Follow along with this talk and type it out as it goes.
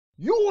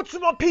Yo, what's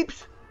up,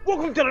 peeps?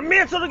 Welcome to the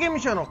Manslaughter Gaming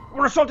Channel.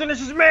 We're assaulting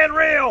this is Man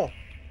Real.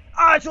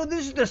 Alright, so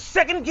this is the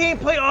second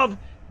gameplay of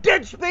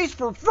Dead Space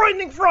for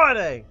Frightening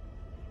Friday.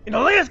 In the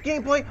last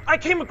gameplay, I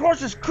came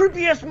across this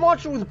creepy-ass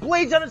monster with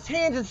blades on its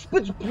hands and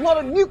spits blood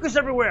and mucus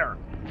everywhere.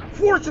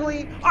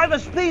 Fortunately, I have a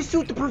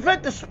spacesuit to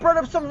prevent the spread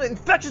of some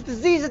infectious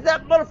disease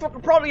that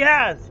motherfucker probably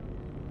has.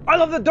 I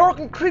love the dark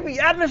and creepy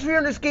atmosphere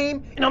in this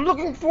game, and I'm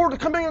looking forward to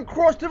coming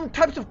across different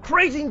types of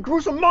crazy and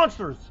gruesome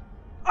monsters.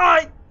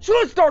 Alright, so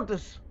let's start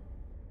this.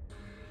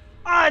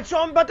 Alright, so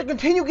I'm about to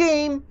continue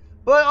game,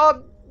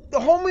 but the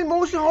homie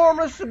Motion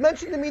Harmless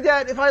mentioned to me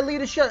that if I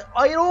leave the shit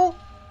idle,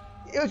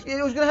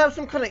 it was gonna have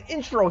some kind of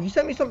intro. He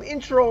sent me some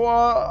intro,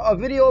 a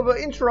video of an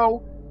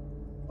intro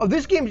of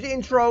this game's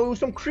intro. It was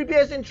some creepy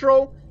ass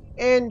intro,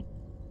 and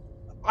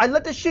I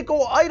let the shit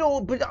go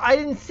idle, but I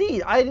didn't see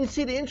it. I didn't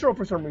see the intro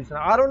for some reason.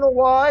 I don't know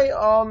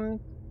why.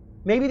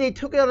 Maybe they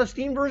took it out of the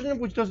Steam version,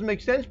 which doesn't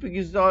make sense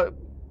because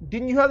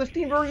didn't you have the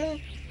Steam version?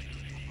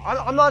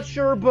 I'm not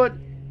sure, but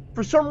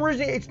for some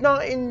reason, it's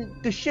not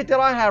in the shit that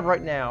I have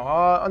right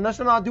now, unless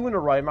I'm not doing it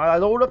right. I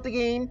loaded up the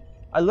game,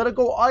 I let it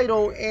go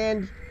idle,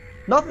 and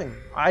nothing.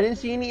 I didn't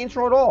see any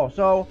intro at all,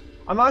 so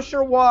I'm not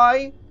sure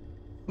why,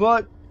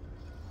 but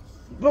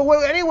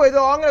wait, anyway,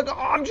 though,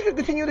 I'm just gonna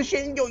continue the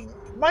shit. And, yo,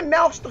 my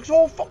mouse looks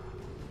so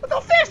look how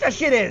fast that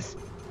shit is.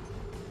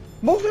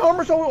 Most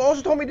Harmers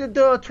also told me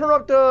to turn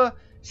up the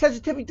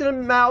sensitivity to the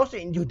mouse,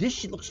 and yo, this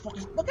shit looks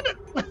fucking. Look at it.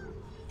 Look,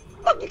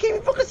 you can't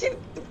even fucking see it.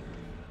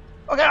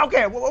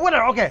 Okay,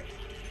 whatever, okay.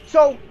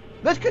 So,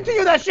 let's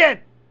continue that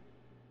shit!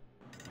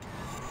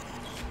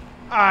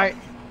 Alright.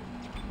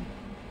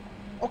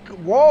 Okay,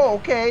 whoa,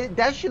 okay.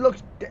 That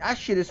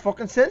shit is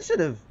fucking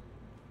sensitive.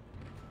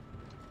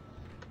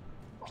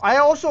 I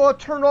also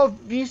turned off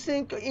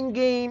VSync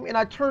in-game, and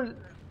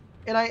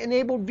I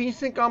enabled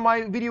VSync on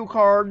my video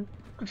card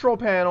control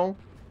panel.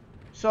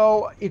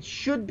 So, it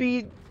should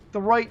be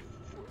the right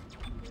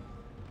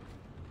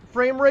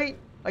frame rate.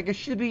 Like, it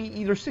should be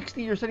either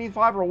 60 or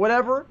 75 or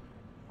whatever.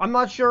 I'm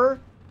not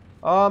sure.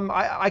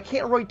 I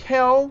can't really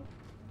tell.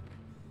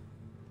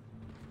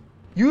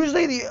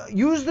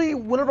 Usually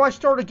whenever I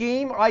start a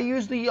game, I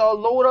usually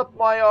load up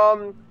my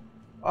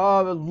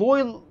I'm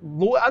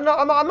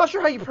not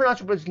sure how you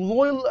pronounce it, but it's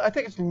I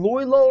think it's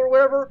Loilo or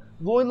whatever.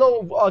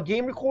 Loilo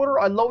game recorder.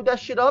 I load that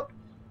shit up,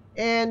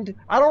 and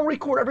I don't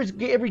record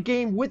every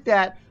game with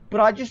that, but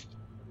I just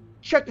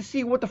check to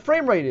see what the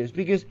frame rate is,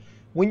 because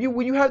when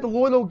you have the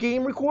Loilo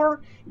game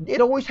recorder,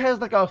 it always has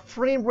like a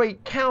frame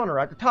rate counter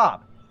at the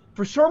top.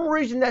 For some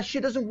reason, that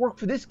shit doesn't work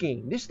for this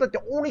game. This is like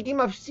the only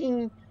game I've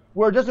seen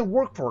where it doesn't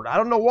work for it. I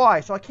don't know why,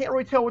 so I can't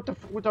really tell what the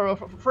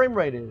frame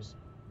rate is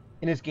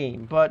in this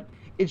game. But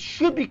it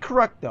should be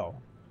correct, though.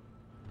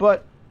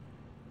 But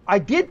I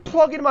did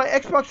plug in my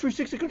Xbox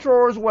 360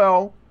 controller as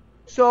well.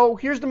 So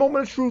here's the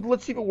moment of truth.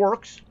 Let's see if it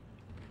works.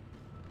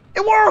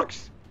 It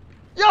works!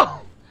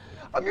 Yo!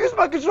 I'm using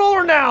my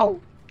controller now!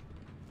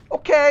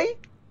 Okay.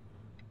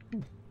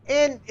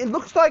 And it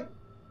looks like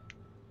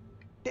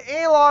the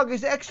analog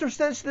is extra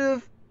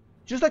sensitive,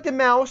 just like the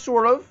mouse,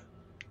 sort of.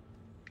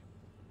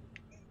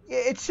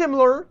 It's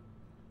similar.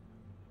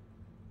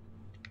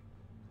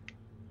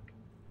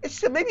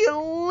 It's maybe a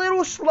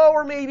little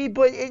slower, maybe,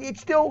 but it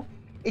still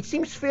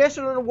seems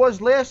faster than it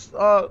was last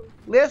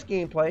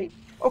gameplay.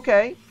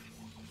 Okay.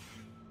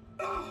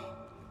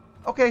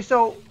 Okay,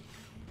 so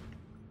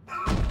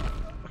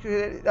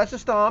that's a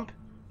stomp.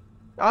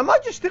 I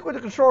might just stick with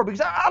the controller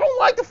because I don't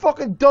like the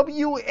fucking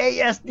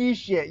WASD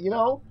shit, you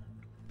know?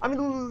 I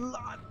mean,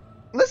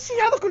 let's see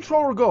how the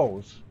controller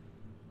goes.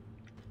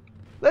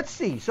 Let's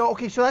see. So,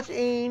 okay, so that's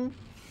aim.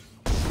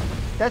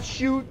 That's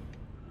shoot.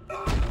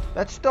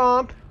 That's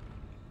stomp.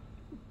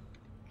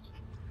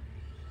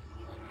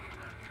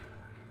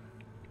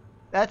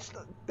 That's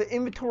the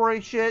inventory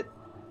shit.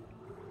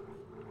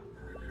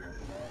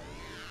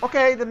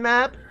 Okay, the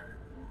map.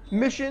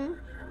 Mission.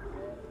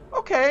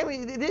 Okay, I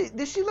mean,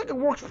 this seems like it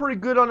works pretty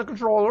good on the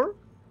controller.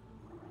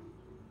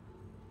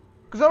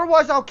 Because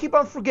otherwise I'll keep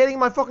on forgetting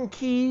my fucking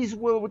keys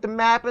with the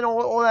map and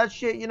all that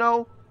shit, you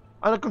know?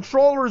 On the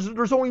controllers,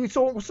 there's only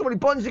so many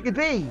buttons it could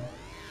be.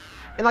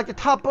 And like the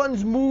top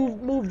buttons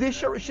move this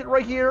shit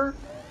right here.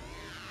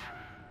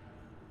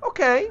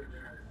 Okay.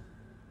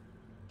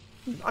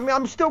 I mean,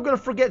 I'm still gonna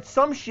forget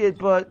some shit,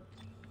 but...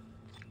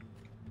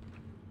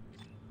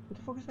 What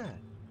the fuck is that?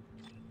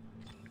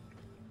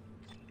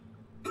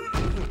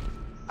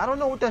 I don't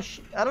know what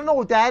I don't know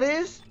what that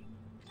is.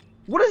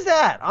 What is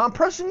that? I'm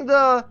pressing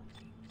the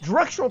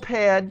directional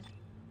pad,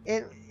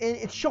 and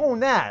it's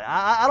showing that.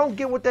 I don't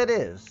get what that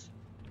is.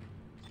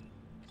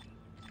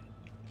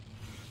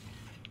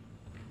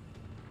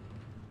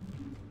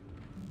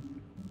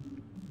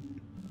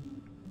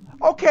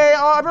 Okay,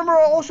 I remember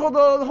also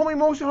the homie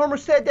Motion Homer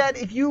said that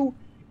if you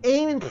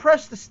aim and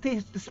press the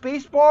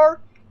space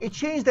bar, it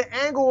changes the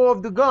angle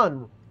of the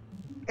gun.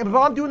 And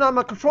I'm doing it on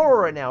my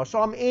controller right now,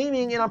 so I'm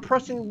aiming and I'm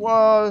pressing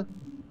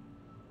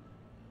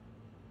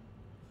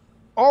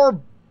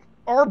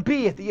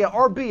RB at the, yeah,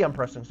 RB I'm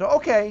pressing. So,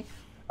 okay,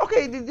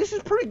 this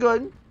is pretty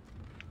good.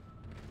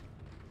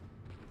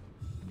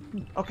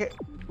 Okay,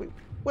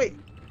 wait.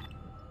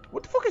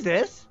 What the fuck is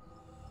this?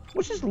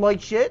 What's this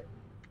light shit?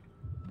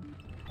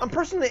 I'm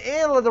pressing the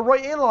analog, the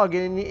right analog,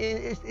 and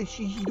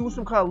she's doing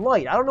some kind of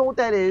light. I don't know what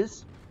that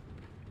is.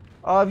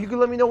 If you could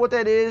let me know what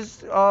that is,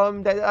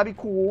 that'd be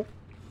cool.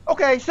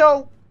 Okay,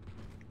 so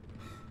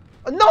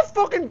enough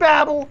fucking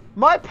babble.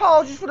 My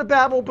apologies for the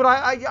babble, but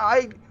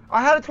I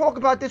had to talk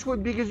about this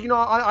one because, you know,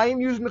 I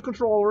am using the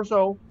controller,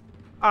 so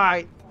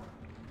alright.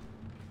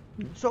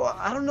 So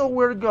I don't know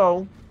where to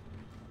go.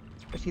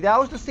 See, that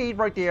was the save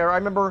right there. I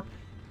remember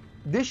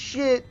this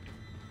shit.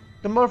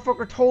 The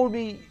motherfucker told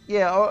me,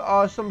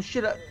 yeah, some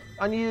shit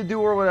I need to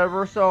do or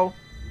whatever. So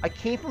I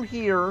came from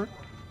here.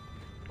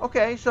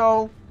 Okay,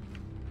 so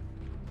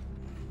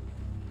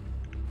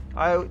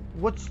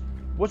what's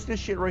this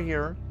shit right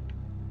here?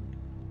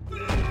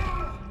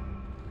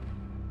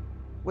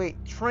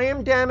 Wait,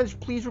 tram damage.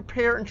 Please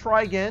repair and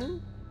try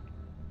again.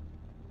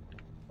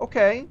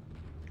 Okay.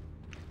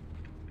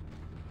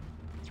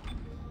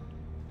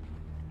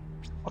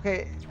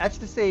 Okay, that's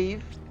the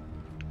save.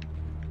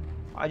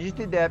 I just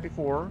did that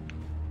before.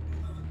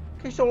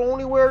 Okay, so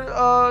only where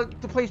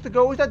the place to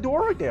go is that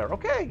door right there.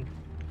 Okay.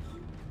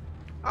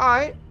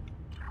 Alright.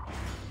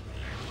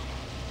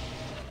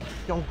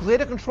 I'm glad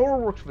the controller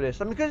works for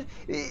this. I mean, because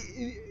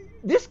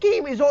this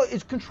game is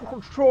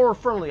controller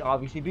friendly,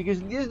 obviously,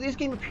 because this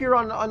game appeared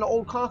on the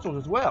old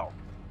consoles as well.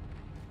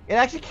 It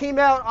actually came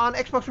out on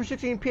Xbox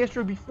 360 and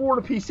PS3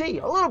 before the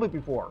PC, a little bit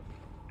before.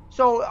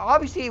 So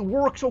obviously it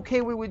works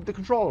okay with the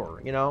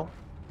controller, you know.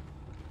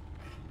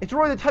 It's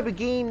really the type of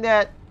game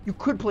that you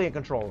could play a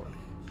controller.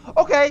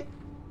 Okay,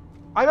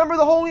 I remember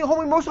the homie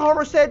Mosa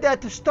Harmer said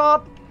that to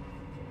stop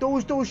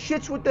those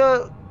shits with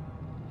the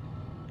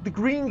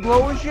green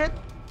glow and shit.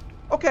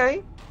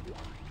 Okay.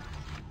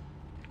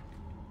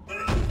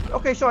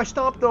 Okay, so I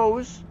stomped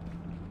those.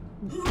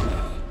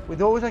 With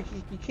those,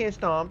 you can't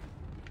stomp.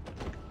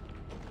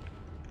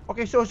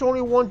 Okay, so it's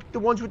only the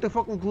ones with the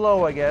fucking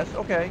glow, I guess.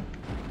 Okay.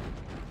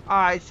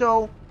 Alright,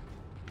 so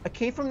I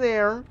came from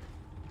there.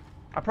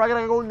 I probably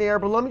gotta go in there,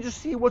 but let me just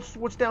see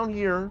what's down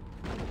here.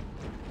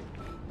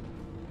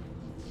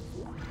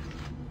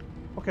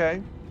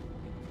 Okay.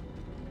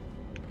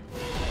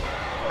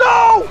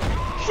 No!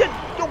 Shit!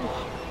 No!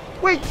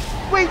 Wait!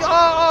 The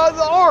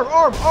arm!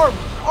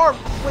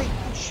 Wait!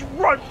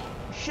 Run!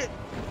 Shit!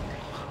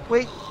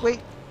 Wait!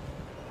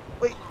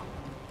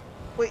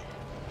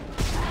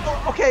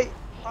 Oh, okay.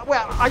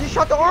 Well, I just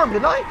shot the arm,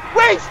 didn't I?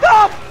 Wait!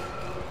 Stop!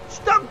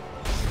 Stop!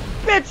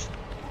 Bitch!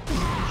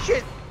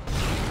 Shit!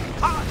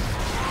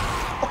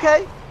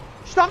 Okay.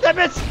 Stop that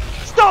bitch!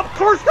 Stop!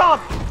 Curb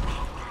stomp!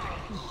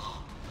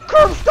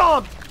 Curb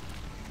stomp!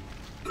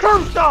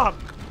 Curb stomp!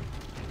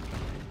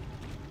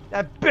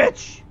 That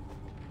bitch!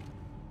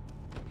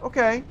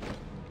 Okay.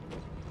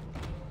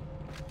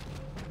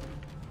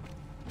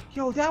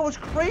 Yo, that was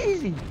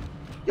crazy!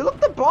 You look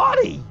at the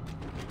body!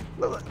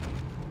 Look.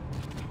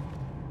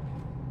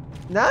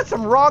 Now that's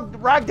some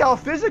ragdoll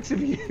physics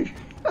of you.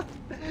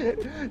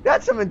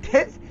 That's some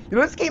intense... You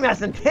know, this game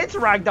has intense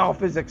ragdoll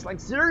physics. Like,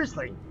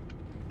 seriously.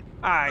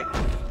 Alright.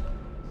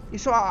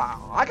 So,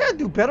 I gotta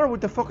do better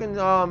with the fucking,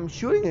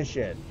 shooting and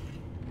shit.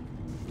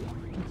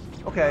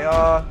 Okay,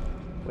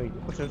 wait,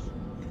 what's this?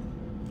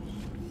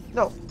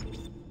 No.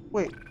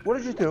 Wait, what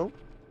did you do?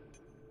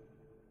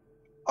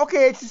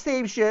 Okay, it's the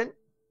same shit.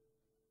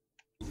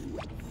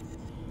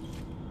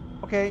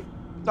 Okay.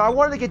 So, I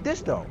wanted to get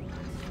this, though.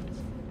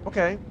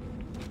 Okay.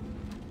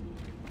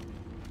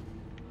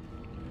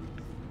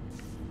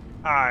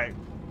 Alright.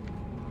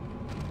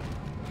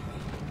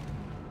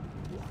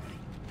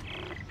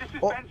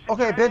 Oh,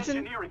 okay,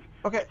 Benson.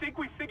 Okay. I think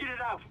we figured it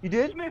out. You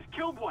did? Smith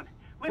killed one.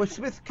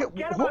 Listen, Wait, Smith killed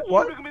who?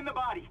 What? Shooting him in the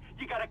body.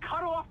 You gotta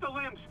cut off the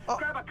limbs.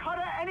 Grab a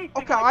cutter,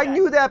 anything. Okay, like I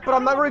knew that, but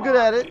I'm not very good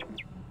at it.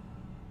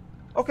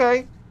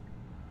 Okay.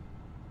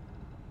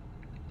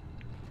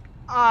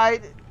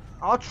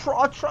 I'll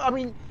try. I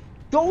mean,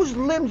 those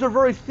limbs are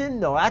very thin,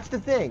 though. That's the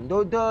thing.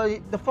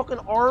 The fucking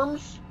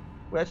arms.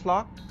 Wait, that's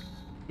locked.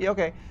 Yeah.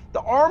 Okay.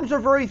 The arms are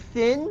very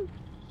thin.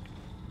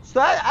 So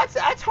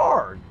that's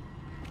hard.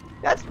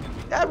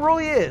 That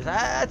really is.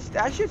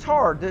 That shit's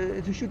hard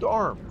to shoot the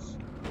arms.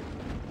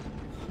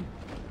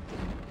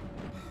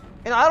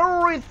 And I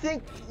don't really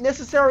think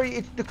necessarily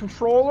it's the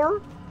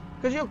controller,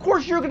 because of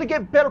course you're gonna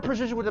get better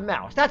precision with the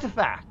mouse. That's a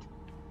fact.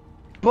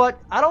 But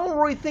I don't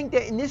really think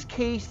that in this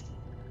case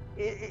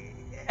it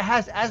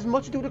has as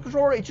much to do with the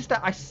controller. It's just that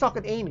I suck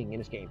at aiming in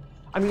this game.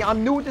 I mean,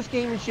 I'm new at this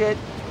game and shit.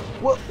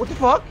 What the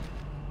fuck?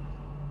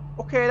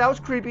 Okay, that was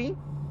creepy.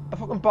 A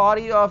fucking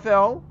body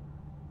fell.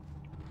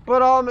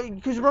 But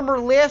because remember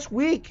last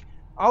week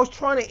I was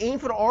trying to aim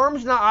for the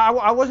arms and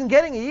I wasn't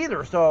getting it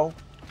either. So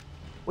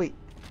wait,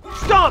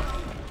 stomp,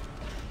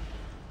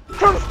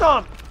 curb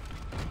stomp.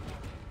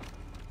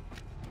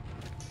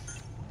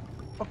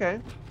 Okay,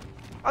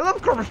 I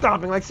love curb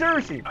stomping. Like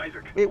seriously.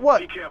 Isaac, wait,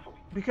 what? Be careful.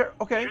 Be careful.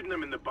 Okay. Shooting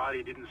them in the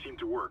body didn't seem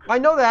to work. I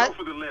know that. Go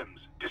for the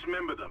limbs.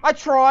 Dismember them. I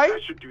tried.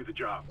 That should do the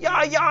job. Yeah,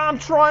 I'm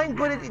trying,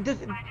 but it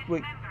doesn't.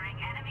 Wait,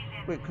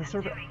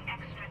 conserve it.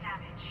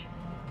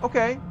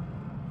 Okay.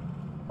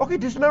 Okay,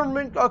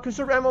 dismemberment,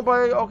 conserve ammo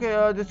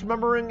by,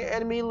 dismembering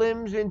enemy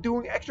limbs and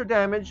doing extra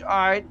damage.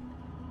 Alright.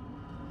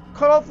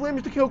 Cut off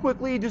limbs to kill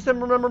quickly,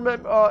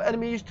 dismember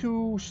enemies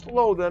to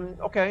slow them.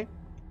 Okay.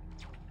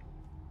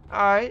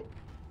 Alright.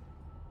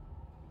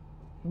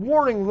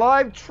 Warning,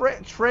 live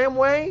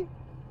tramway?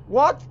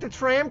 Watch the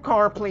tram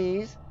car,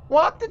 please.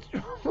 What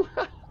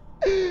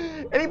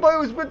the... Anybody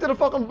who's been to the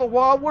fucking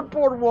Wildwood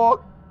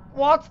Boardwalk,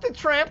 watch the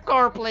tram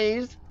car,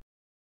 please.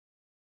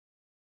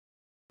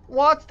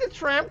 Watch the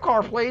tram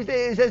car, please.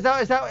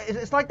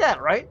 It's like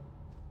that, right?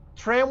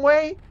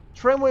 Tramway?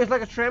 Tramway is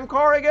like a tram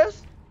car, I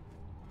guess?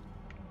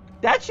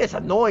 That shit's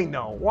annoying,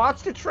 though.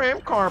 Watch the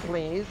tram car,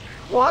 please.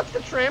 Watch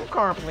the tram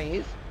car,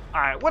 please.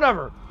 Alright,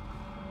 whatever.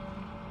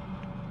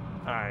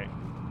 Alright.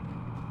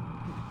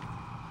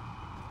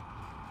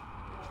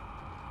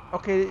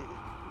 Okay,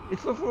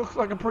 it looks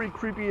like a pretty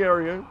creepy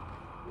area.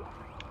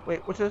 Wait,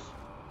 what's this?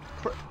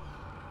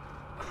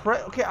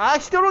 Okay, I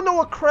still don't know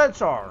what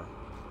credits are.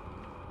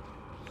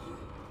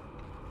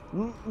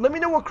 Let me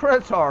know what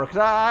credits are, because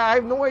I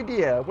have no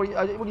idea.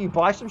 What do you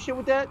buy some shit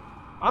with that?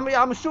 I mean,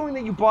 I'm assuming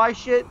that you buy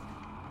shit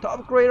to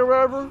upgrade or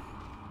whatever.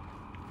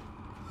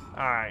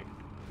 Alright.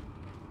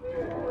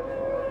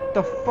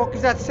 The fuck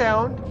is that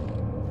sound?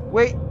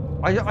 Wait,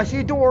 I see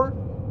a door.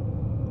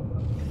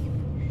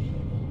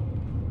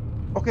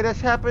 Okay,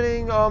 that's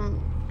happening.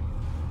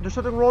 There's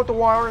something wrong with the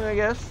wiring, I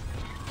guess.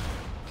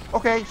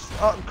 Okay,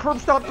 curb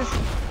stop this.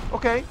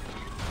 Okay.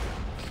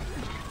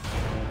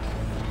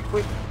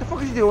 Wait, what the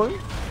fuck is he doing?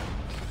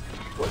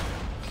 What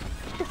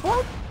the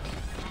fuck?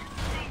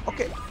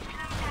 Okay.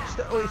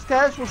 Wait,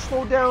 status will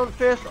slow down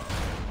fast.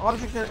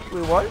 Objects.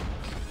 Wait, what?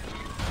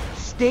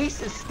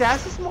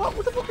 Stasis mod?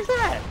 What the fuck is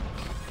that?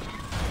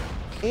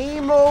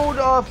 Aim mode,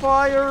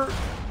 fire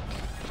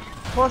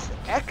plus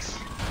X.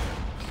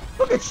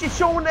 Look, it's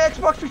showing the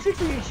Xbox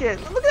 360 and shit.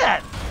 Look at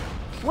that.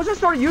 Once I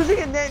started using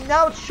it,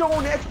 now it's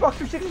showing the Xbox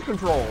 360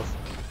 controls.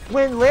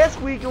 When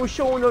last week it was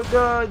showing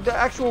the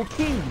actual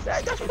keys.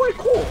 That's pretty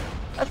cool.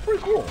 That's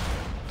pretty cool.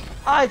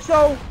 Alright,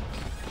 so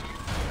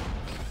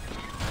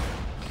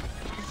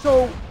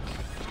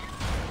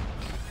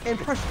and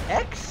press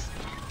X?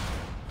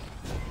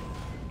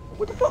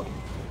 What the fuck?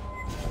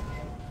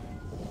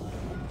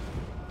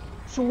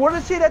 So what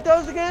does it say that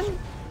does again?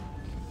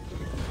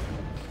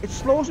 It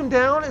slows them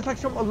down. It's like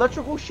some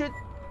electrical shit.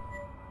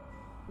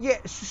 Yeah,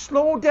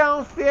 slow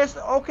down fast.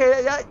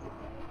 Okay,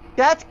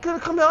 that's gonna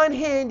come out in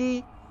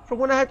handy for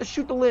when I have to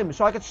shoot the limbs.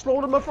 So I can slow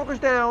the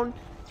motherfuckers down,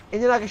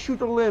 and then I can shoot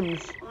the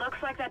limbs.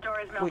 Looks like that door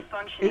is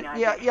malfunctioning.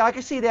 Yeah, I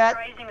can see that.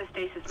 Raising the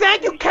stasis.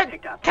 Thank you,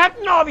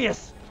 Captain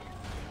Obvious.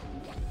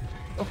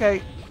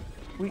 Okay,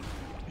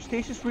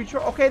 stasis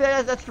recharge. Okay,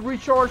 that's the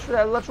recharge for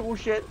that electrical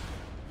shit.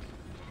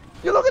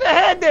 You look at the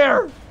head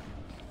there.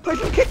 Play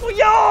some kick.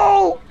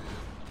 Yo,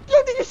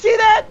 did you see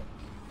that?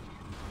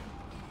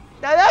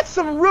 Now that's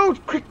some real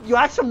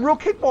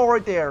kickball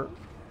right there.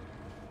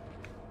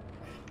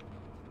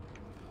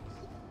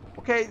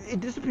 Okay, it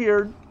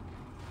disappeared.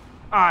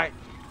 Alright.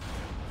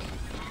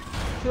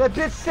 So that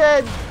bitch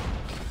said,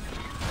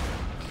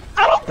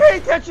 I don't pay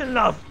attention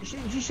enough.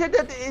 She said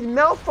that it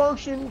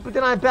malfunctioned, but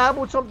then I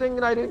babbled something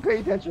and I didn't pay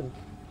attention.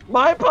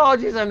 My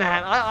apologies on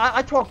that.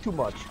 I talk too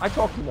much.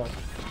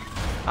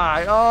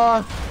 Alright,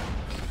 well,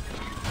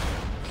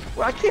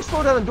 I can't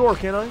slow down the door,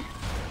 can I?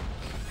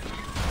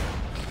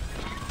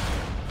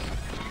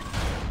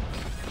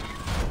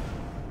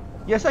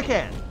 Yes, I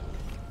can.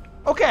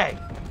 Okay.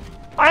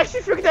 I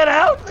actually figured that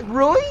out? Like,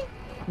 really?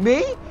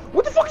 Me?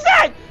 What the fuck is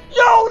that?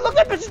 Yo, look,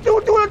 that bitch is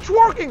doing a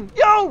twerking.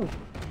 Yo!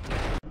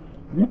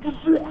 What the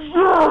fuck is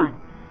that?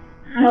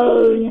 Yo,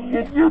 look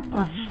at this doing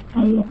twerking.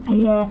 Yo!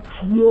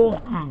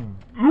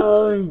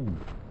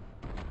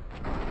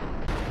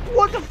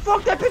 What the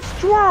fuck? That bitch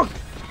twerked!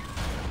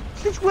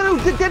 Since when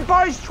did dead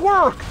bodies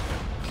twerk?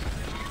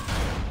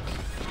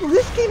 Yo,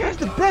 this game has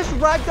the best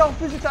ragdoll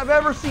physics I've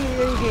ever seen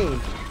in any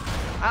game.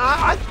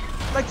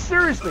 Like,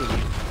 seriously.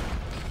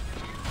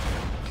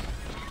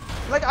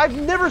 Like, I've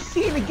never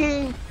seen a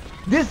game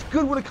this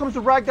good when it comes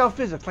to ragdoll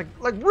physics. Like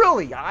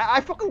really. I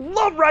fucking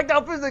love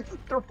ragdoll physics.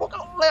 They're fucking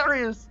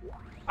hilarious.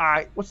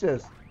 Alright, what's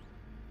this?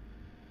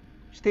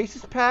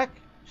 Stasis pack?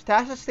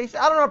 Stasis?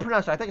 I don't know how to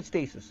pronounce it. I think it's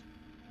stasis.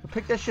 So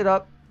pick that shit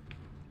up.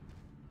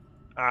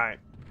 Alright.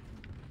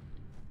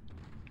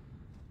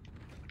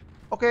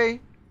 Okay.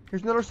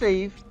 Here's another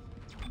save.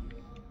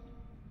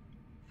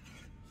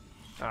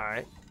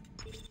 Alright.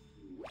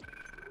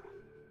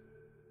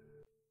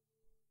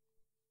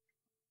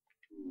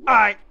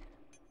 Alright.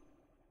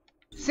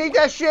 Save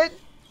that shit.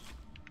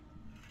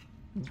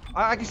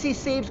 I can see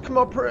saves come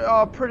up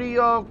pretty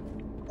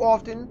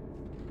often.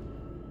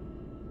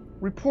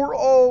 Report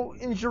all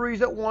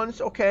injuries at once.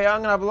 Okay,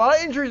 I'm gonna have a lot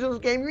of injuries in this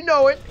game. You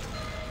know it.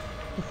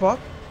 The fuck?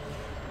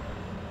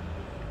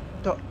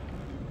 The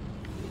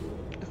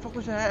fuck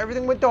was that?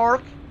 Everything went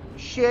dark.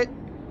 Shit.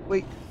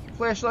 Wait.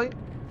 Flashlight.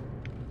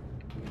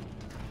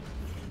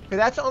 Okay,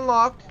 that's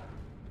unlocked.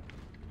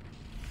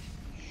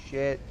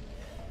 Shit.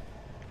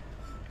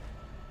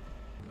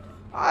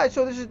 Alright,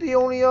 so this is the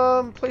only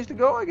place to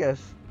go, I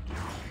guess.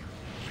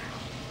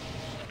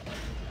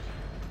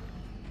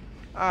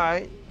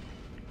 Alright.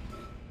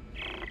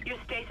 Your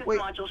stasis Wait.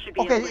 module should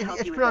be Okay, able to help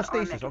it's you with pronounced the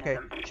arm stasis. Okay.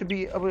 mechanism. Should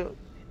be able.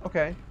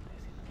 Okay.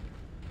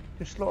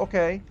 Just slow.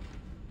 Okay.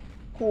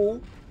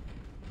 Cool.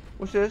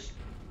 What's this?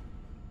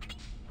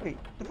 Wait.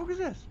 The fuck is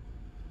this?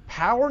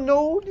 Power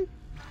node?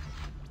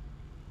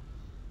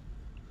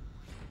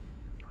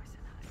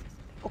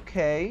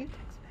 Okay.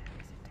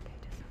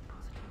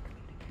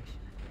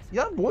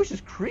 Yeah, that voice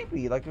is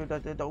creepy, like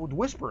the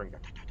whispering.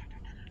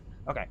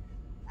 Okay.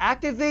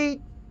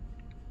 Activate.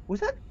 Was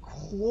that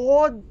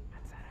Claude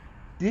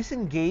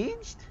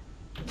disengaged?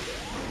 What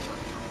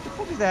the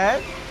fuck is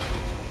that?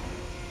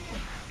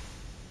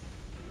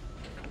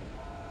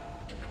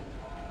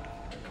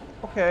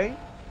 Okay.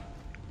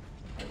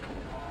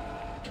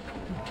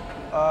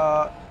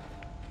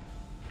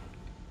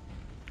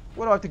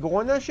 What do I have to go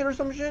on that shit or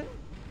some shit?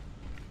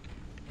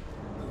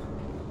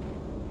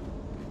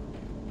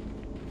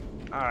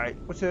 Alright,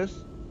 what's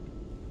this?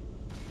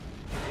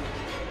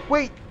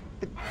 Wait!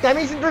 That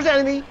means there's an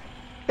enemy!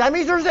 That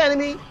means there's an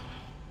enemy!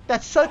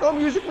 That psycho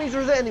music means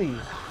there's an enemy!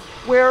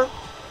 Where?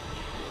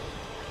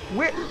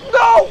 Where?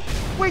 No!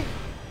 Wait!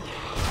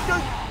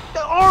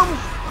 The arms!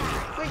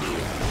 Wait!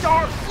 The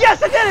arms!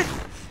 Yes, I did it!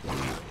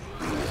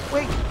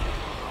 Wait!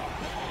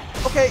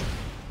 Okay.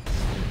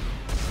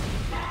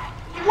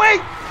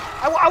 Wait!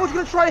 I was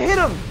gonna try to hit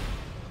him!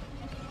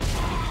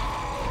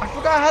 I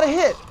forgot how to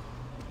hit!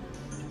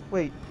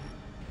 Wait.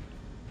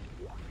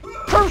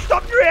 Curve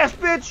stomp your ass,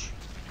 bitch!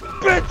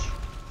 Bitch!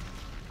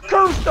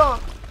 Curve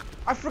stomp!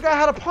 I forgot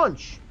how to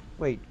punch.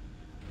 Wait.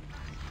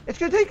 It's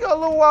gonna take a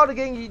little while to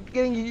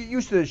getting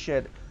used to this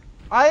shit.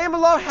 I am a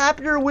lot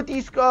happier with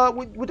these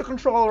with the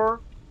controller.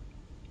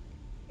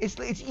 It's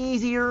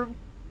easier,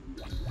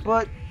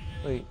 but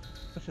wait,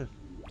 what's this?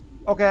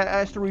 Okay, it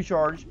has to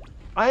recharge.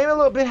 I am a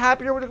little bit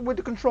happier with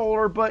the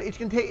controller, but it's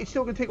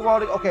still gonna take a while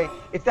to. Okay,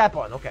 it's that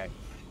button. Okay.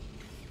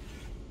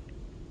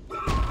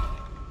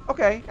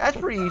 Okay, that's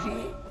pretty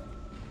easy.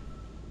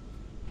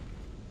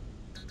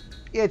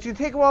 Yeah, it's gonna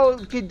take a while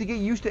to get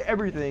used to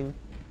everything,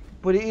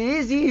 but it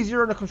is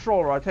easier on the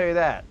controller. I'll tell you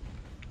that.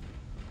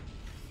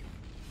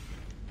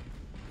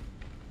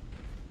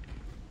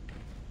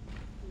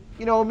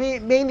 You know,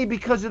 mainly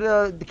because of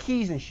the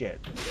keys and shit.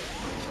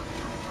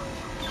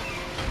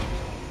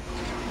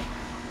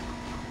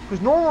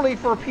 Because normally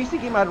for a PC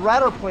game, I'd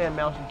rather play on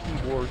mouse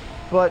and keyboard,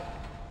 but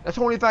that's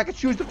only if I could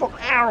choose the fucking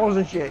arrows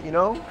and shit, you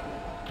know?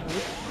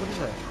 What is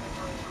that?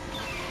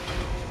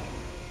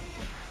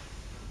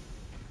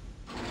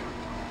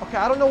 Okay,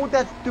 I don't know what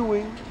that's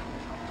doing.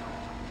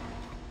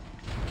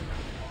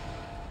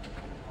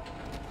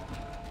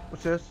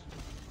 What's this?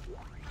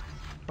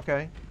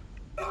 Okay.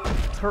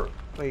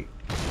 Wait.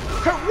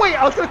 Wait,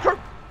 I was gonna curve.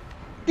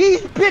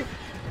 These bit.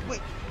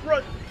 Wait,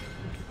 run.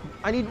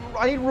 I need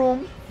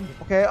room.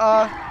 Okay,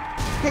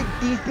 okay,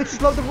 these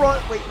bitches love to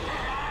run. Wait.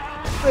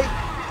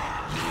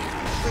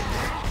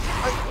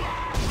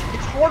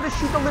 It's hard to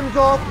shoot the limbs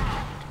off.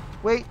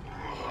 Wait.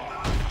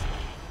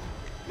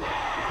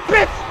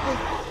 Bitch!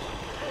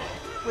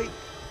 Wait.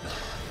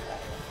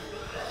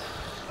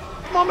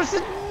 Mama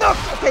said no!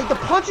 Okay, the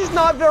punch is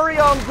not very,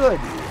 good.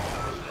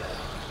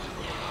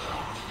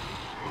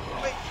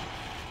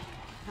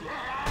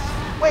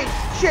 Wait,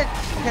 shit!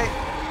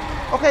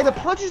 Okay, the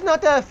punch is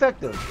not that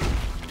effective.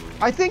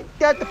 I think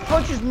that the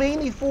punch is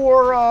mainly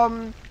for,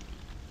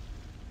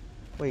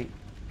 wait.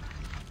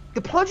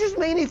 The punch is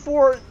mainly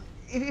for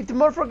if the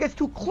motherfucker gets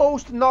too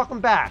close to knock him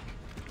back.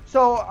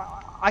 So,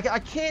 I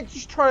can't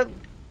just try to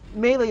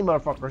melee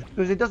motherfuckers,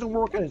 because it doesn't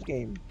work in this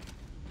game.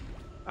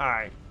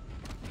 Alright.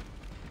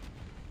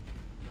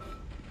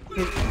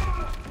 Okay.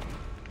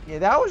 Yeah,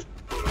 that was...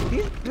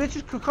 These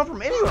bitches could come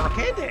from anywhere,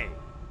 can't they?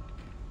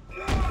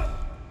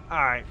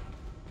 Alright.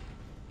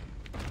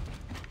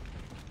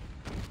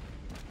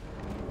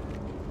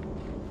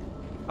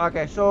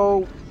 Okay,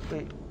 so...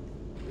 Wait.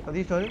 Are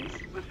these items?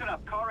 Listen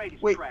up, car 8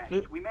 is Wait,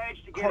 trashed. We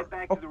managed to get it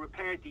back to the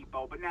repair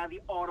depot, but now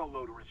the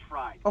autoloader is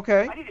fried.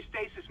 Okay. I need a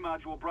stasis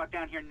module brought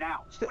down here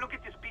now. If we don't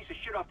get this piece of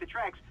shit off the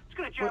tracks, it's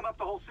gonna jam up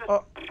the whole system.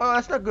 Oh,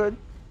 that's not good.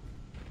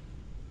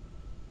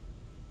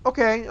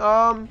 Okay,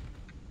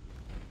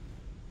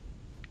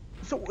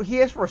 so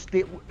he asked for a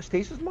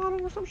stasis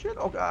model or some shit?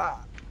 Okay,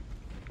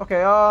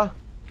 okay,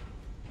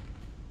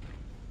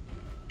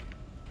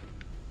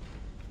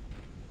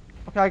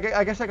 okay,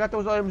 I guess I got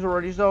those items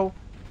already, so...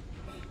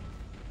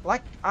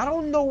 Like, I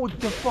don't know what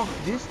the fuck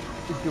this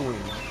is doing.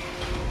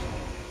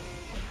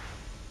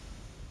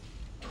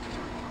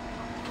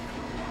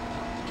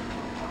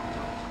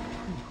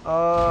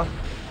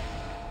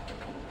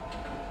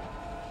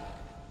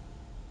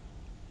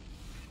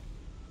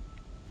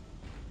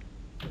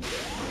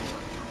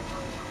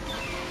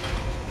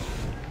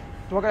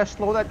 Do I gotta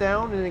slow that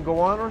down and then go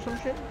on or some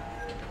shit?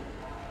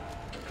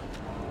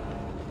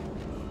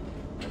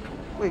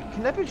 Wait,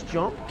 can that bitch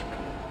jump?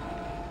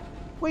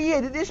 Wait,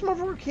 yeah, this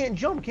motherfucker can't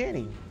jump, can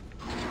he?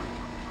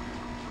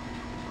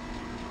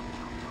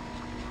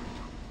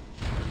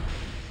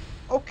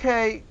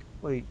 Okay,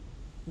 wait.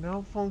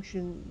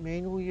 Malfunction,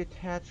 manually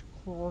attach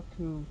claw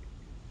to...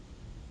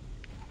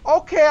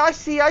 Okay, I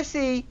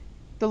see.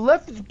 The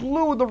left is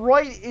blue, the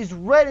right is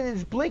red, and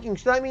it's blinking.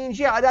 So that means,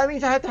 yeah, that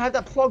means I have to have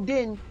that plugged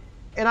in,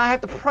 and I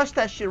have to press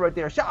that shit right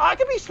there. So I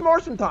can be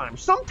smart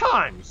sometimes.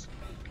 Sometimes.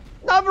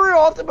 Not very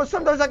often, but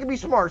sometimes I can be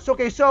smart. So,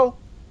 okay, so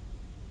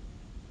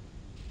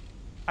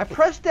I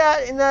press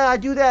that, and then I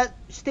do that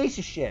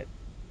stasis shit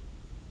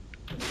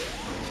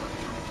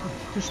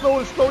to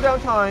slow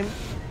down time.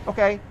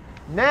 Okay,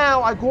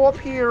 now I go up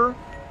here,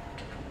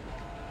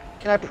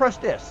 and I press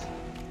this.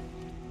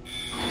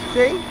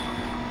 See?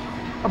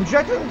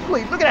 Objective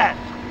complete. Look at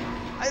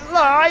that.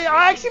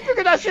 I actually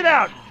figured that shit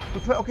out.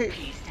 Okay.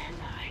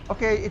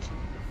 Okay, it's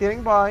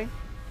standing by.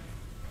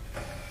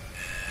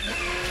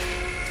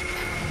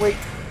 Wait.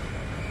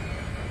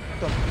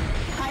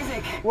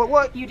 Isaac.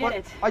 What? You did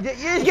it. I did.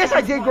 Yes, I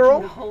did,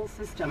 girl. The whole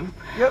system.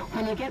 Yep.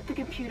 When you get the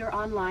computer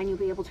online, you'll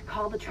be able to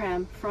call the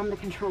tram from the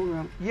control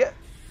room. Yeah.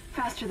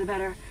 Faster the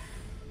better.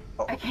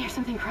 Oh. I can hear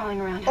something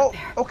crawling around out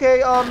there.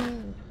 Okay.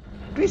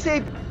 Be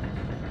safe.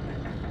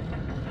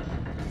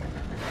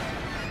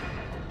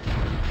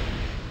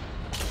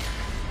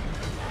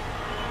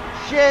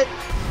 Shit.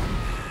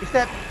 It's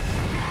that.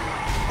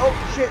 Oh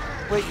shit.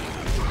 Wait.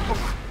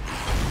 Oh.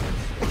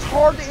 It's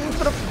hard to aim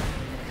for the.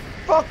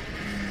 Fuck.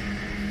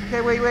 Okay,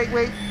 wait.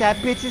 That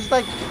bitch is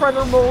like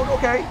predator mode.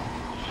 Okay.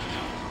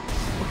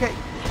 Okay.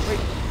 Wait.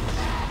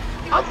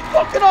 I'm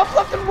fucking up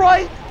left and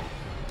right.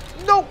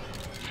 No.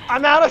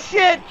 I'm out of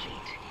shit.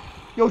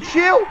 Yo,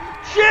 chill.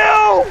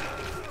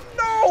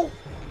 No.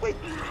 Wait.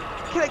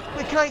 Can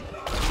I?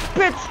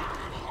 Bitch.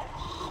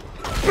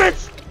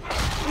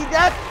 See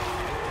that?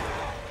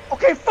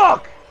 Okay,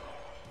 fuck.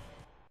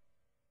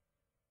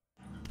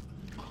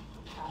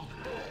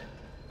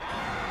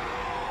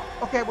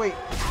 Okay, wait.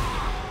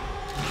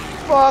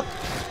 Fuck.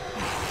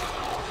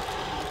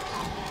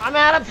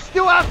 I'm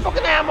still out of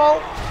fucking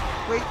ammo.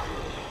 Wait.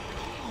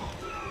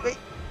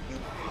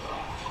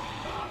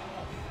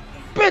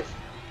 Bitch.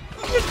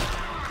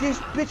 This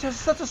bitch has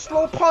such a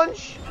slow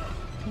punch.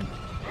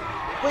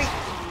 Wait.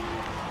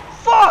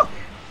 Fuck.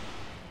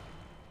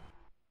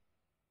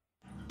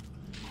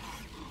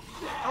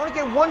 I want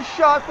to get one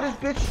shot for this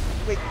bitch.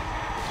 Wait.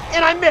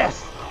 And I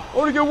miss. I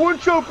want to get one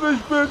shot for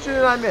this bitch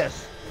and I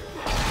miss.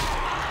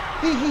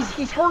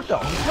 He's hurt though.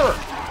 He's hurt.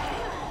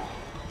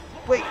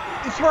 Wait,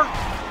 he's hurt.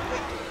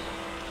 Wait.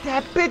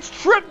 That bitch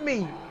tripped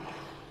me.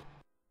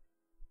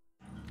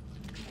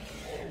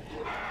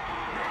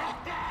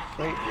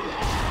 Wait.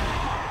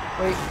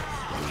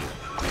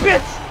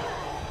 Bitch!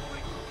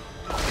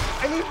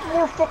 I need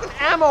more fucking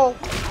ammo.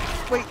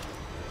 Wait.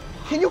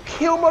 Can you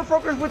kill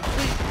motherfuckers with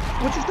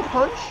just a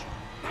punch?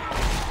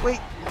 Wait.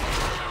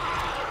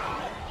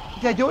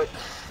 Did I do it?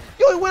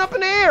 Yo, it went up in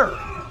the air.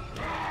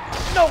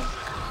 No.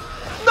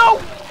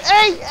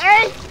 Hey!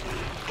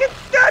 Get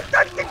that.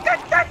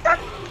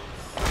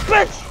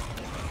 Bitch!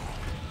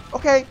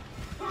 Okay.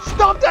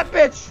 Stomp that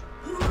bitch!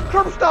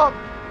 Curb stomp!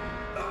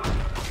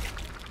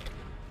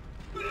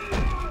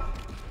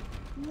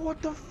 What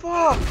the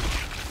fuck?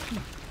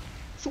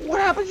 So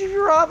what happens if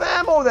you're out of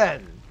ammo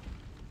then?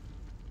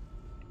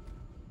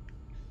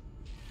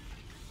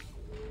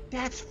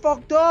 That's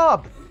fucked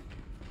up!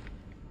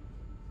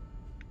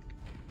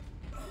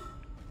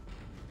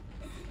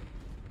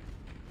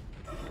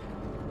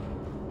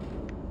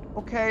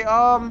 Okay,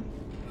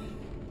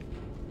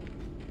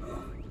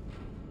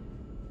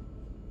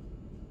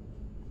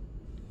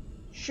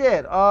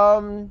 shit,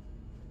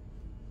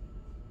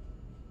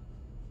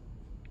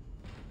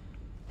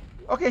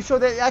 okay, so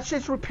that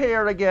shit's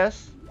repaired, I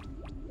guess.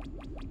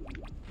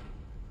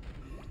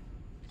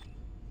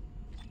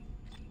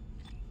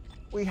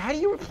 Wait, how do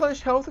you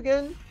replenish health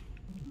again?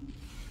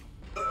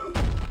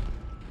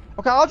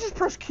 Okay, I'll just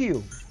press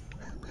Q.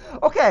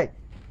 Okay.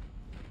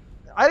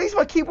 At least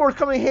my keyboard's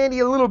coming in handy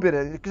a little bit,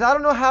 because I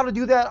don't know how to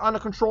do that on a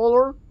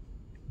controller.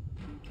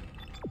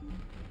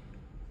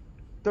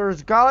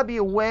 There's gotta be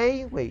a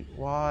way. Wait,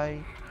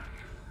 Y,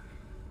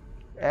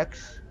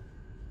 X,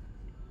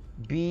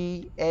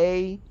 B,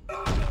 A.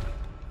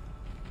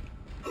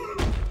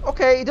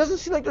 Okay, it doesn't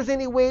seem like there's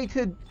any way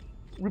to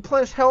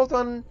replenish health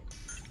on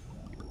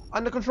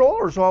the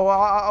controller. So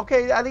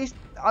okay, at least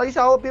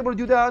I'll be able to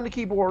do that on the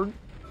keyboard.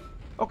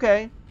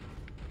 Okay.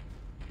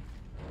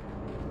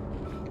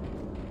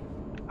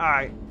 All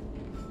right.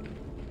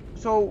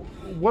 So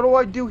what do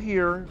I do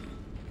here?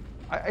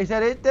 Is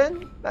that it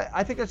then?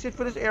 I think that's it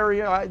for this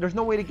area. There's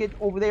no way to get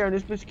over there, and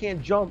this bitch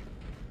can't jump.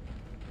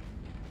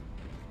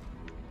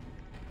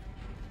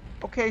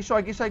 Okay, so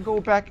I guess I go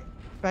back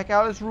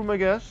out of this room, I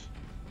guess.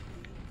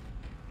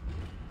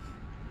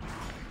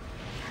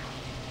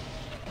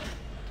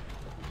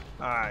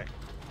 All right.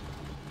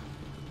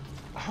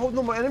 I hope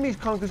no more enemies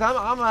come, because I'm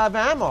out of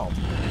ammo.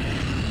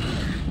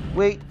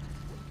 Wait.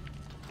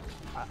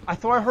 I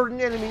thought I heard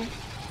an enemy.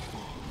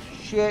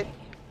 Shit.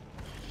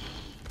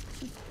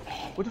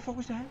 What the fuck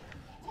was that?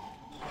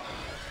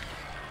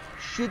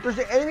 Shit, there's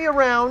an enemy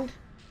around.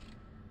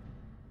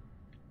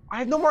 I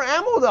have no more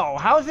ammo though.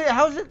 How's it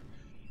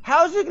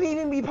gonna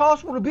even be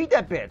possible to beat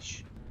that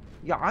bitch?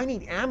 Yeah, I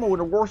need ammo in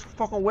the worst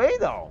fucking way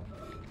though.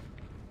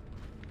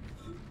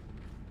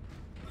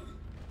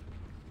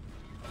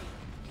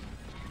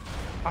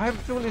 I have a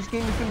feeling this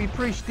game is gonna be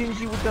pretty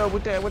stingy with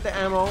the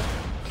ammo.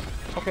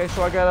 Okay,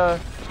 so I gotta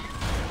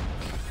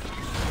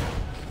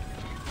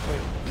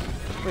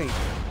wait.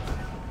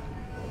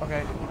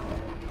 Okay.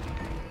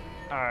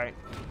 Alright.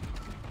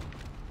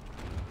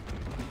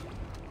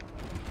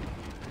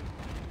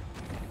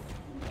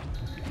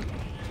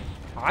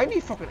 I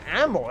need fucking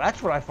ammo.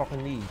 That's what I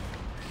fucking need.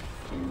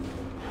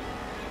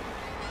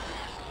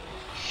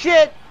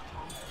 Shit!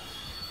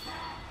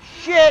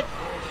 Shit!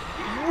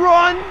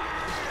 Run!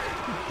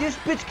 This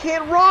bitch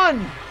can't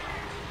run!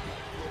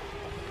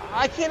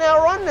 I can't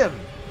outrun them!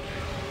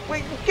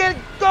 Wait, get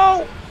it!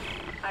 Go!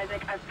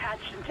 Isaac, I've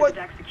patched into What?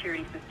 the deck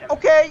security system.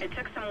 Okay. It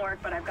took some work,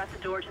 but I've got the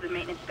door to the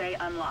maintenance bay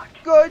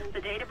unlocked. Good. The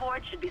data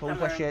board should be Close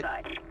somewhere that shit.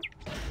 inside.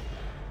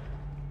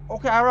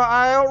 Okay,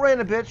 I outran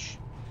a bitch.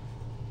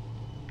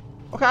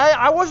 Okay,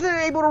 I wasn't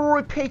able to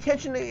really pay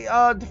attention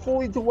to,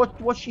 fully to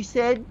what she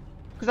said,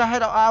 because I had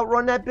to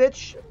outrun that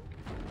bitch.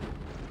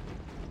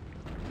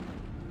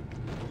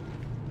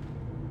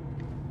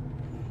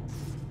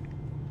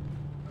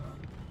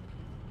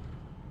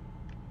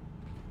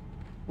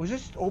 Was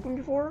this open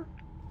before?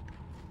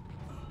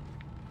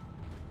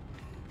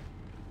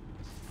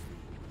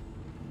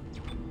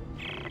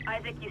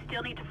 Isaac, you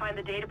still need to find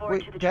the data board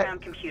Wait, to the that- tram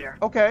computer.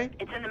 Okay.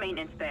 It's in the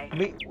maintenance bay.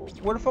 Wait,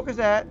 where the fuck is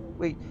that?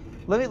 Wait,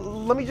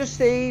 let me just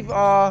save.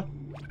 I'm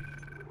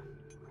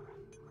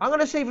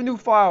gonna save a new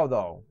file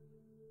though.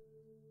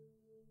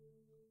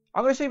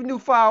 I'm gonna save a new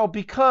file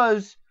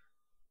because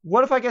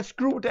what if I get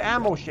screwed with the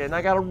ammo shit and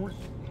I gotta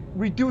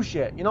redo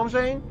shit? You know what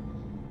I'm saying?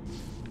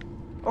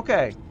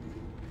 Okay.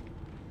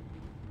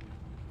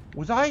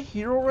 Was I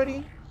here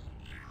already?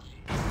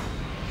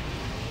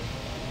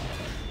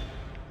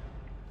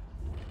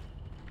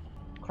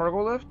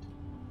 Cargo lift?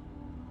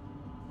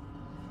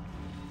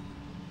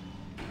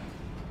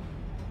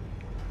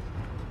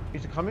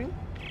 Is it coming?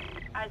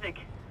 Isaac,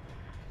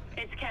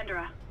 it's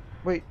Kendra.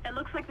 Wait. It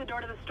looks like the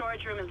door to the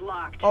storage room is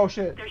locked. Oh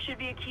shit. There should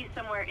be a key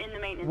somewhere in the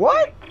maintenance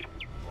What? bay.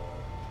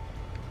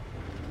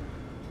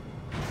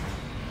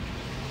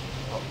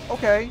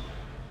 Okay.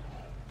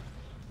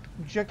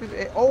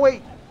 Ejected. Oh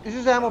wait, this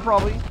is ammo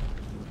probably.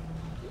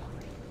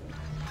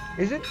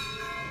 Is it?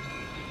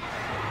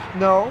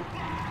 No.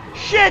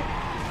 Shit!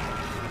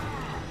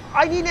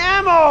 I need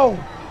ammo!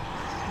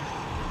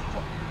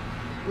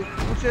 Wait,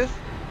 what's this?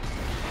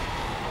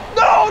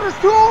 No! There's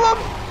two of them!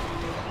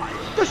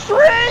 There's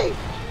three!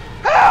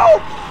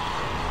 Help!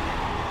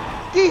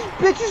 These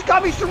bitches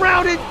got me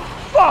surrounded!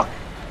 Fuck!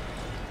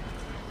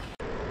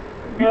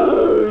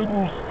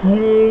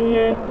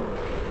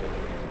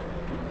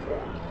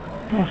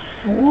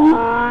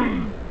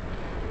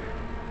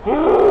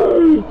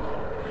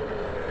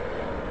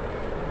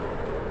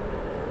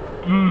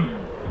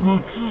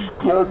 Bitches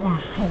got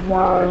me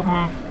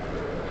surrounded.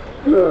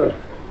 Fuck.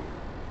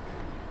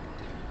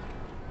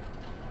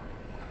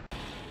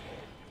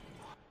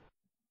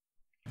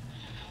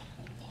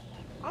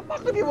 I'm not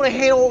gonna be able to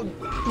handle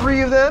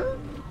three of them.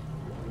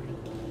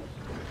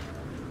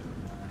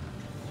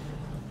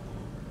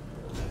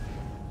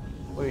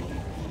 Wait.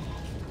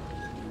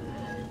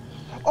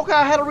 Okay,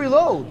 I had to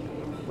reload.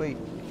 Wait.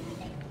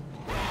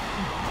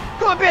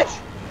 Come on, bitch!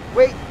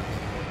 Wait.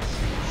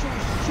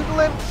 Shoot the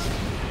limb.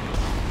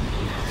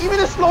 Even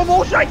in slow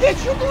motion, I can't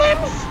shoot the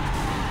limbs!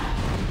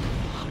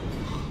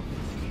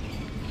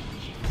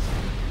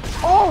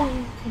 Oh,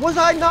 was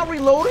I not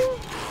reloading?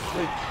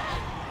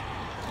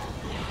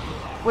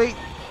 Wait.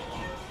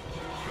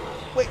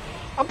 Wait.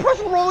 I'm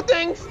pressing the wrong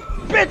things!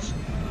 Bitch!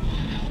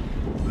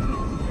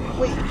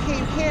 Wait,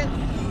 you can't.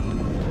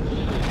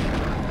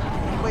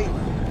 Wait.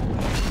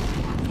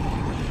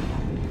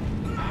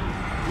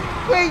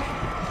 Wait!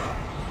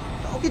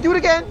 Okay, do it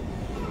again!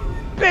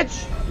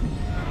 Bitch!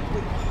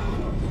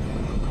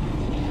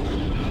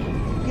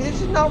 Okay,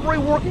 this is not really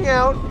working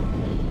out.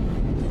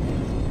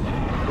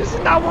 This is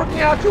not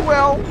working out too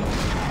well.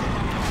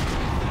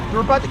 They're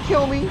about to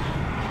kill me.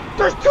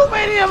 There's too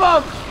many of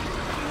them!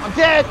 I'm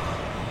dead!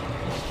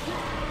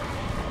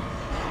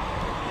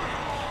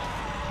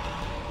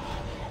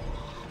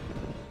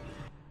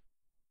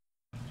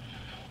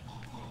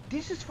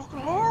 This is fucking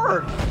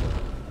hard!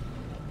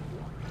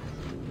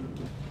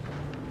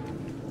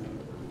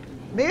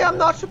 Maybe I'm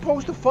not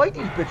supposed to fight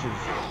these bitches.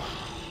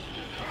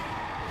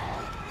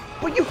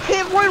 But you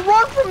can't really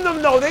run from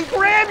them though, they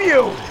grab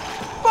you!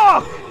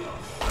 Fuck!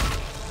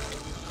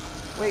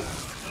 Wait.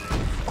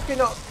 Okay,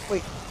 no,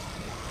 wait.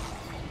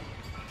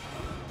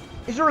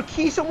 Is there a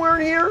key somewhere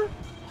in here?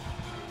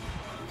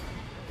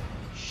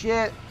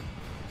 Shit.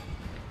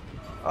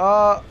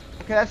 Okay,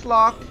 that's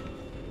locked.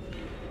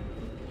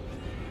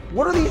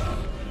 What are these?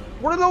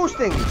 What are those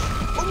things?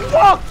 Oh,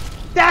 fuck!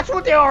 That's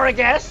what they are, I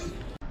guess.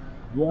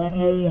 One of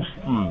those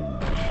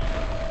things.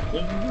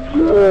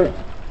 Yeah.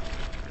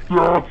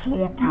 That's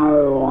what they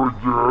are,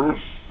 I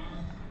guess.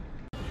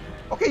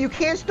 Okay, you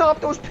can't stop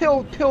those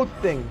pill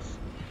things.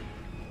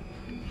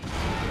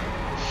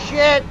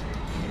 Shit!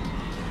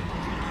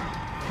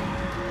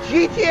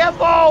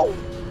 GTFO!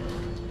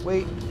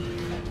 Wait.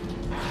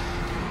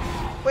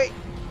 Wait.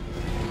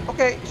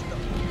 Okay.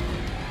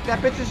 That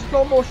bitch is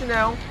slow motion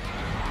now.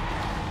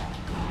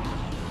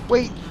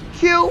 Wait,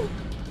 Q.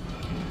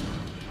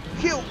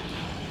 Q.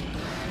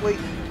 Wait,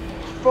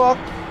 fuck.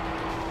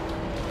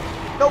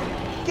 No,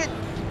 get.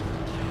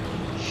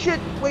 Shit,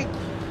 wait.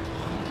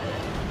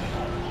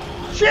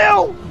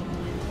 Chill.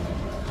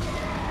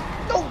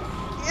 No,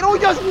 it only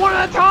does one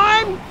at a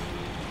time.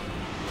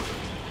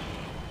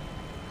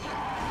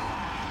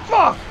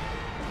 Fuck.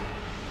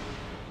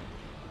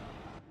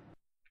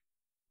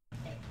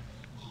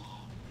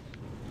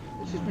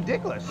 This is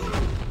ridiculous.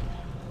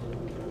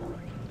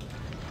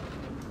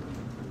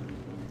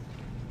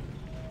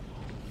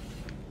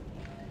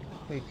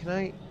 Wait, can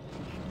I?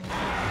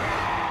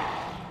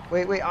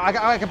 Wait,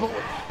 I can blow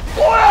it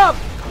up!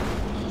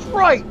 That's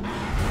right!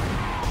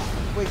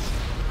 Wait.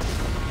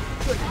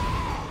 Good.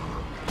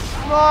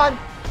 Come on!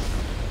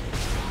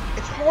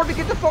 It's hard to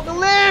get the fucking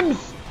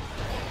limbs!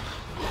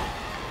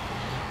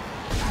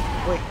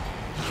 Wait.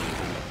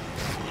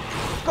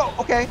 Let's go,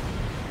 okay.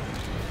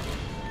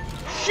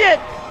 Shit!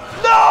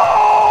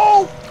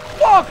 No!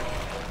 Fuck!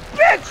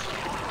 Bitch!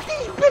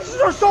 These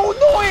bitches are so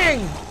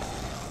annoying!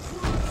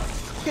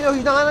 You know,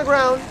 he's not on the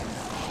ground.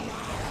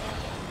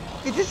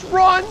 You just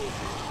run.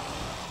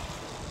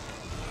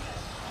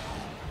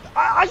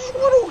 I just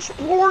want to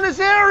explore in this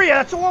area.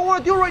 That's all I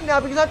want to do right now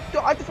because I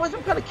have to find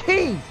some kind of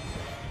key.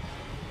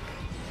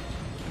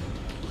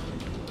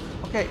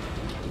 Okay.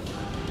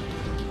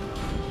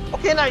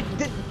 Okay, now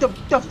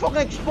the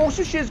fucking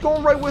explosive shit is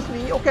going right with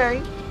me.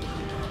 Okay.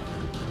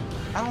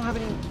 I don't have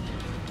any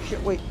shit.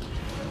 Wait.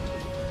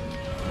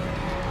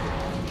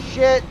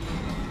 Shit.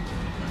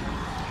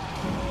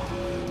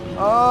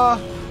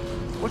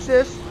 What's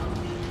this?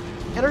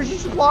 Energy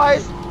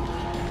supplies.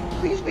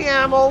 Please be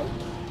ammo.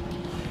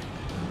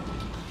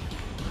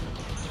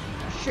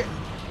 Shit.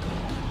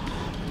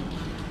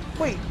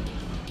 Wait.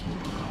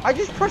 I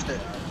just pressed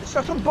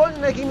some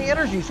button that gave me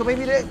energy, so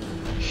maybe that.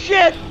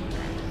 Shit!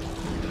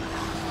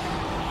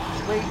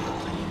 Wait.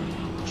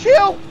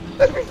 Chill!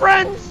 Let's be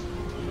friends!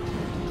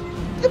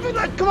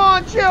 Come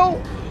on,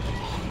 chill!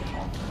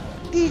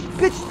 These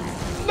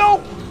bitches.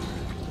 No!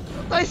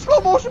 Nice slow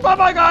motion. Bye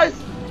bye, guys!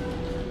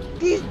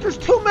 There's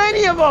too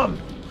many of them!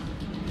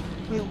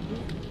 Wait,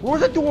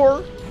 where's the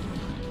door?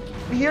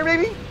 In here,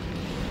 maybe?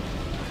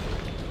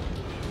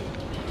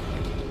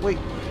 Wait,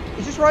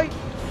 is this right?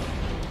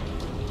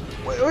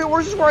 Wait,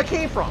 where's this where I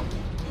came from?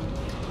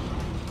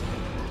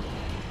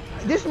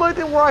 This might have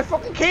been where I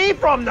fucking came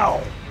from,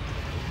 though!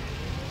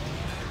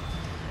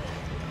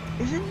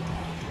 Is it?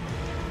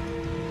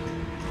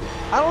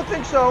 I don't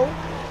think so.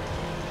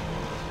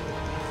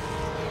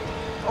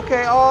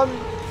 Okay,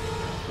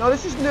 no,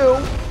 this is new.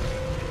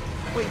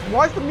 Wait,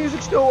 why is the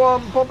music still,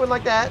 bumping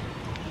like that?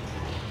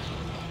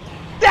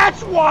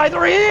 That's why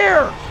they're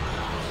here!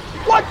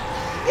 What?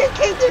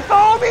 Can't they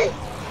follow me?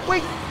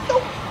 Wait, no!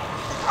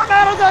 I'm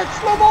out of the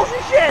slow motion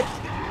shit!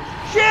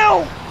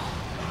 Chill!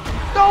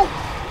 No!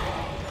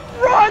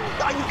 Run!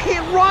 You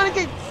can't run and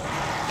get...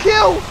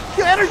 Kill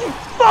energy!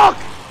 Fuck!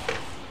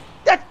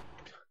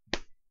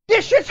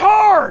 This shit's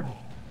hard!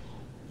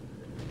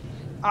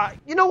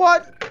 You know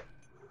what?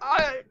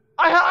 I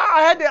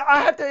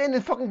had to end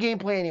the fucking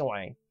gameplay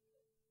anyway.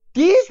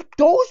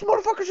 Those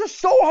motherfuckers are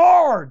so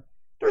hard.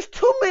 There's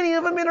too many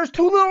of them and there's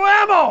too little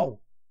ammo.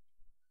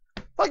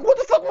 Like, what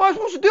the fuck am I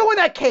supposed to do in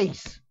that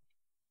case?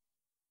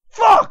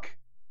 Fuck.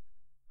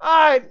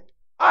 I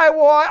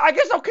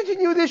guess I'll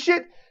continue this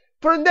shit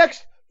for the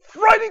next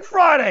Frightening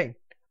Friday.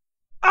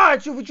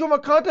 Alright, so if you enjoy my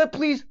content,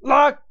 please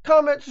like,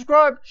 comment,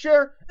 subscribe,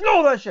 share, and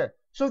all that shit.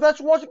 So that's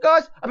for watching,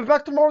 guys. I'll be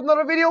back tomorrow with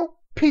another video.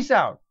 Peace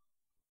out.